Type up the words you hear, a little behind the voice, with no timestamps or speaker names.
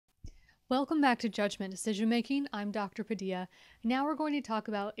Welcome back to Judgment Decision Making. I'm Dr. Padilla. Now we're going to talk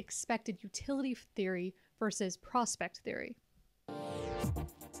about expected utility theory versus prospect theory.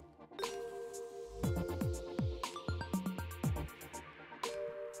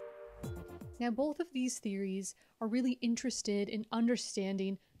 Now, both of these theories are really interested in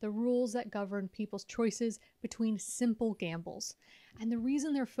understanding the rules that govern people's choices between simple gambles. And the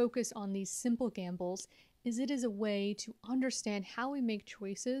reason they're focused on these simple gambles is it is a way to understand how we make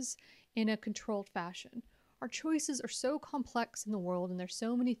choices in a controlled fashion. Our choices are so complex in the world and there's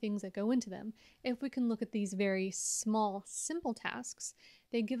so many things that go into them. If we can look at these very small, simple tasks,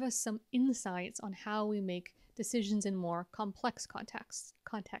 they give us some insights on how we make decisions in more complex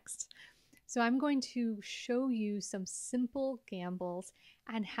contexts. So I'm going to show you some simple gambles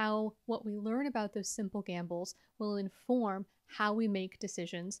and how what we learn about those simple gambles will inform how we make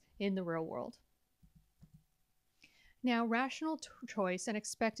decisions in the real world. Now, rational choice and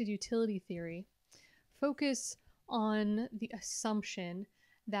expected utility theory focus on the assumption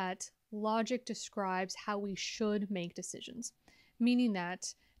that logic describes how we should make decisions, meaning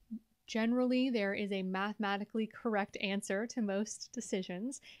that generally, there is a mathematically correct answer to most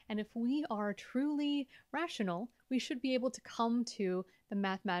decisions, and if we are truly rational, we should be able to come to the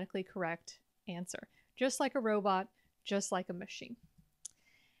mathematically correct answer, just like a robot, just like a machine.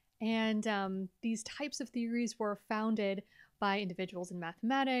 And these types of theories were founded by individuals in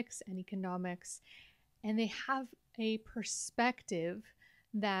mathematics and economics, and they have a perspective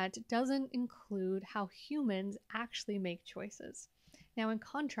that doesn't include how humans actually make choices. Now, in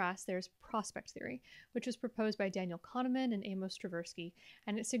contrast, there's prospect theory, which was proposed by Daniel Kahneman and Amos Tversky,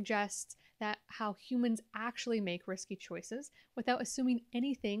 and it suggests that how humans actually make risky choices without assuming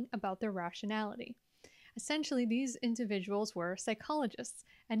anything about their rationality. Essentially, these individuals were psychologists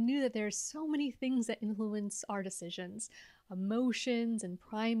and knew that there's so many things that influence our decisions. Emotions and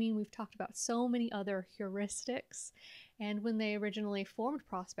priming, we've talked about so many other heuristics. And when they originally formed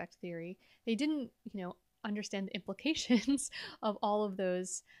prospect theory, they didn't, understand the implications of all of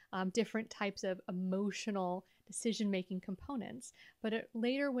those different types of emotional decision-making components. But it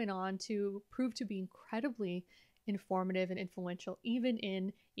later went on to prove to be incredibly informative and influential, even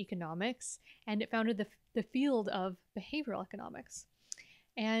in economics, and it founded the field of behavioral economics.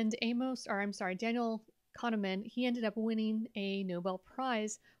 And Daniel Kahneman, he ended up winning a Nobel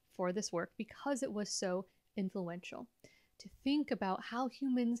Prize for this work because it was so influential. To think about how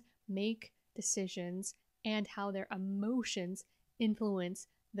humans make decisions and how their emotions influence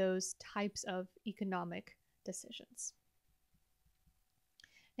those types of economic decisions.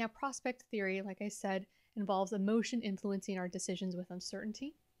 Now, prospect theory, like I said, involves emotion influencing our decisions with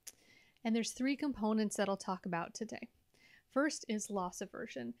uncertainty. And there's three components that I'll talk about today. First is loss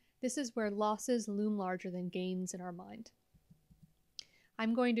aversion. This is where losses loom larger than gains in our mind.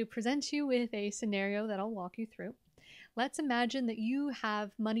 I'm going to present you with a scenario that I'll walk you through. Let's imagine that you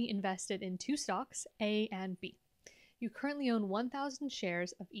have money invested in two stocks, A and B. You currently own 1,000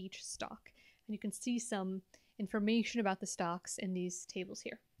 shares of each stock, and you can see some information about the stocks in these tables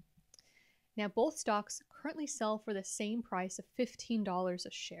here. Now, both stocks currently sell for the same price of $15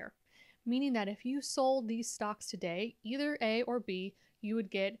 a share, meaning that if you sold these stocks today, either A or B, you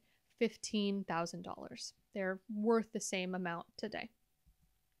would get $15,000. They're worth the same amount today.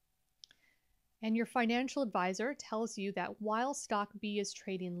 And your financial advisor tells you that while stock B is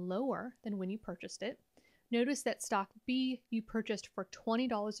trading lower than when you purchased it, notice that stock B you purchased for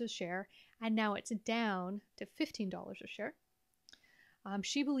 $20 a share, and now it's down to $15 a share.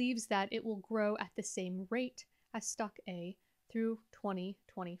 She believes that it will grow at the same rate as stock A through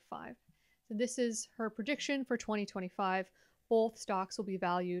 2025. So this is her prediction for 2025. Both stocks will be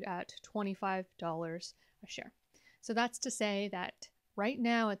valued at $25 a share. So that's to say that right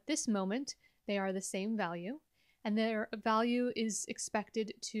now at this moment, they are the same value, and their value is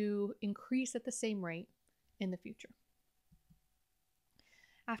expected to increase at the same rate in the future.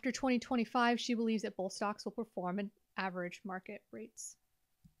 After 2025, she believes that both stocks will perform at average market rates.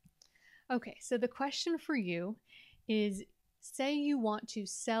 Okay, so the question for you is, say you want to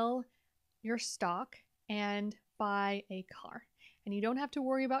sell your stock and buy a car, and you don't have to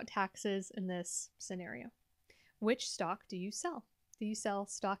worry about taxes in this scenario. Which stock do you sell? Do you sell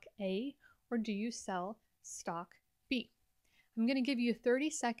stock A or do you sell stock B? I'm going to give you 30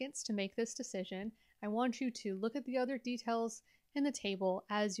 seconds to make this decision. I want you to look at the other details in the table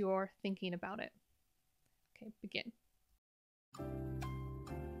as you're thinking about it. Okay, begin.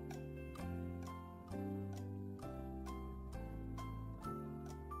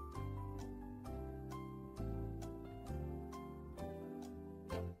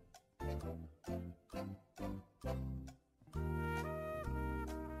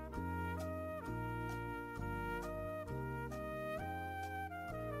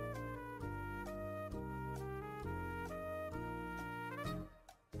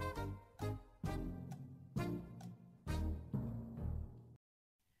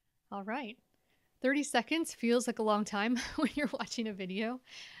 All right. 30 seconds feels like a long time when you're watching a video.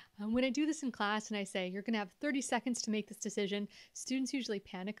 When I do this in class and I say you're going to have 30 seconds to make this decision, students usually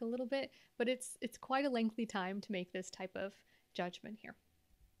panic a little bit, but it's quite a lengthy time to make this type of judgment here.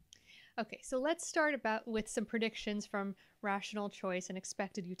 Okay, so let's start with some predictions from rational choice and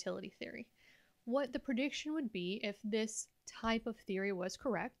expected utility theory. What the prediction would be if this type of theory was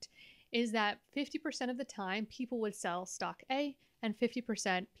correct is that 50% of the time people would sell stock A and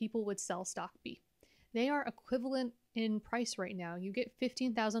 50% people would sell stock B. They are equivalent in price right now. You get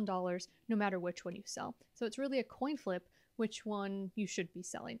 $15,000 no matter which one you sell. So it's really a coin flip which one you should be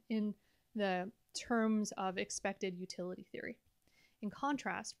selling in the terms of expected utility theory. In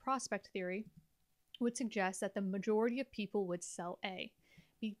contrast, prospect theory would suggest that the majority of people would sell A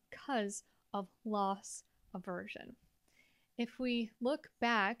because of loss aversion. If we look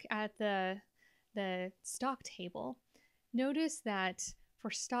back at the stock table, notice that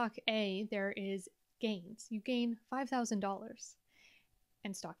for stock A, there is gains. You gain $5,000.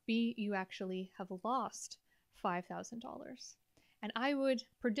 And stock B, you actually have lost $5,000. And I would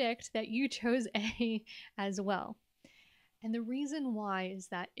predict that you chose A as well. And the reason why is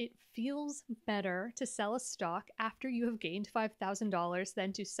that it feels better to sell a stock after you have gained $5,000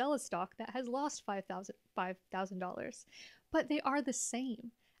 than to sell a stock that has lost $5,000. But they are the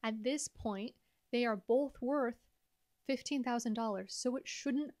same. At this point, they are both worth $15,000, so it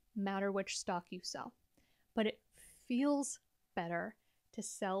shouldn't matter which stock you sell. But it feels better to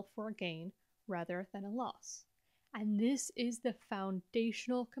sell for a gain rather than a loss. And this is the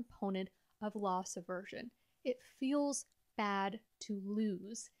foundational component of loss aversion. It feels bad to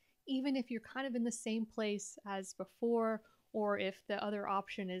lose, even if you're kind of in the same place as before, or if the other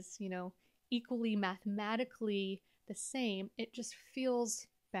option is, equally mathematically the same, it just feels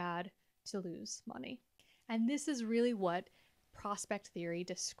bad to lose money. And this is really what prospect theory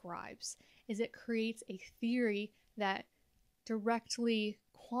describes, is it creates a theory that directly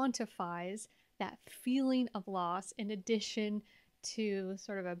quantifies that feeling of loss in addition to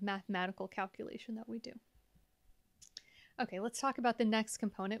sort of a mathematical calculation that we do. Okay, let's talk about the next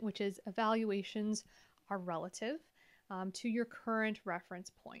component, which is evaluations are relative to your current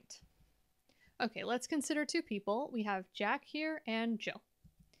reference point. Okay, let's consider two people. We have Jack here and Jill.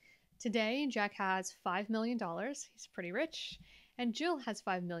 Today, Jack has $5 million. He's pretty rich. And Jill has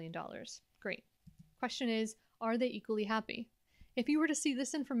 $5 million. Great. Question is, are they equally happy? If you were to see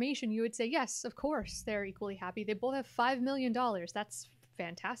this information, you would say, yes, of course, they're equally happy. They both have $5 million. That's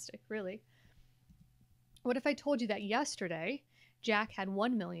fantastic, really. What if I told you that yesterday, Jack had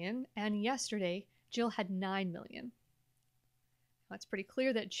 1 million, and yesterday, Jill had 9 million? Well, it's pretty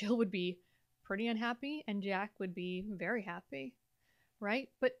clear that Jill would be pretty unhappy, and Jack would be very happy, right?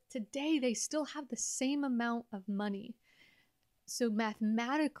 But today, they still have the same amount of money. So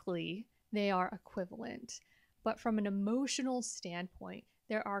mathematically, they are equivalent. But from an emotional standpoint,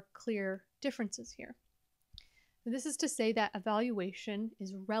 there are clear differences here. This is to say that evaluation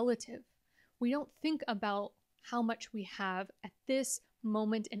is relative. We don't think about how much we have at this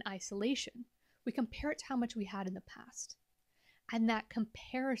moment in isolation. We compare it to how much we had in the past. And that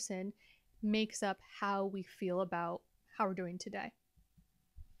comparison makes up how we feel about how we're doing today.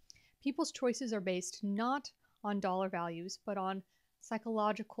 People's choices are based not on dollar values, but on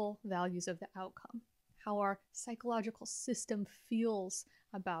psychological values of the outcome, how our psychological system feels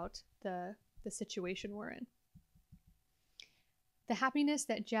about the situation we're in. The happiness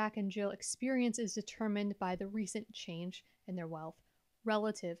that Jack and Jill experience is determined by the recent change in their wealth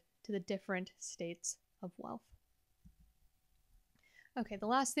relative to the different states of wealth. Okay, the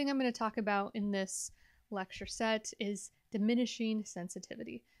last thing I'm going to talk about in this lecture set is diminishing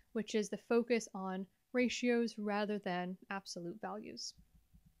sensitivity, which is the focus on ratios rather than absolute values.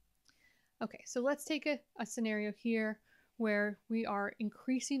 Okay, so let's take a scenario here where we are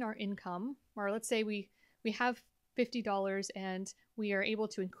increasing our income, or let's say we have $50 and we are able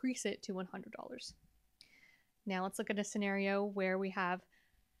to increase it to $100. Now let's look at a scenario where we have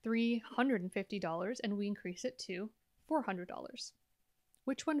 $350 and we increase it to $400.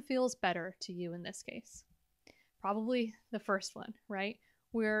 Which one feels better to you in this case? Probably the first one, right?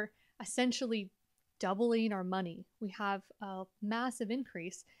 We're essentially doubling our money. We have a massive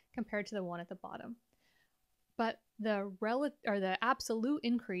increase compared to the one at the bottom. But the absolute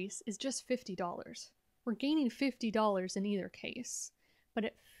increase is just $50. We're gaining $50 in either case, but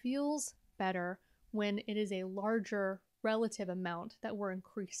it feels better when it is a larger relative amount that we're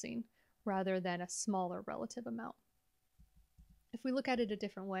increasing rather than a smaller relative amount. If we look at it a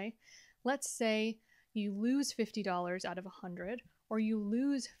different way, let's say you lose $50 out of 100, or you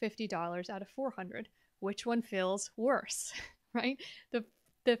lose $50 out of 400. Which one feels worse, right? The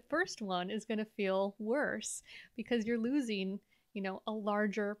The first one is going to feel worse because you're losing, a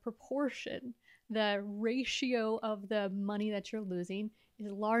larger proportion. The ratio of the money that you're losing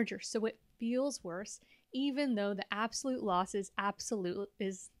is larger, so it feels worse, even though the absolute loss is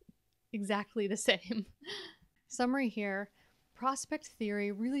exactly the same. Summary here. Prospect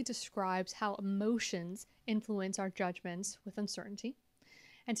theory really describes how emotions influence our judgments with uncertainty.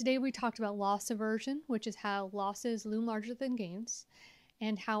 And today we talked about loss aversion, which is how losses loom larger than gains,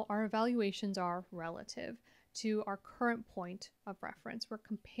 and how our evaluations are relative to our current point of reference. We're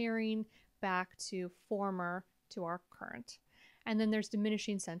comparing back to former to our current. And then there's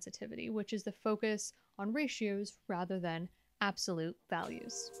diminishing sensitivity, which is the focus on ratios rather than absolute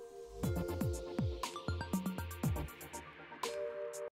values.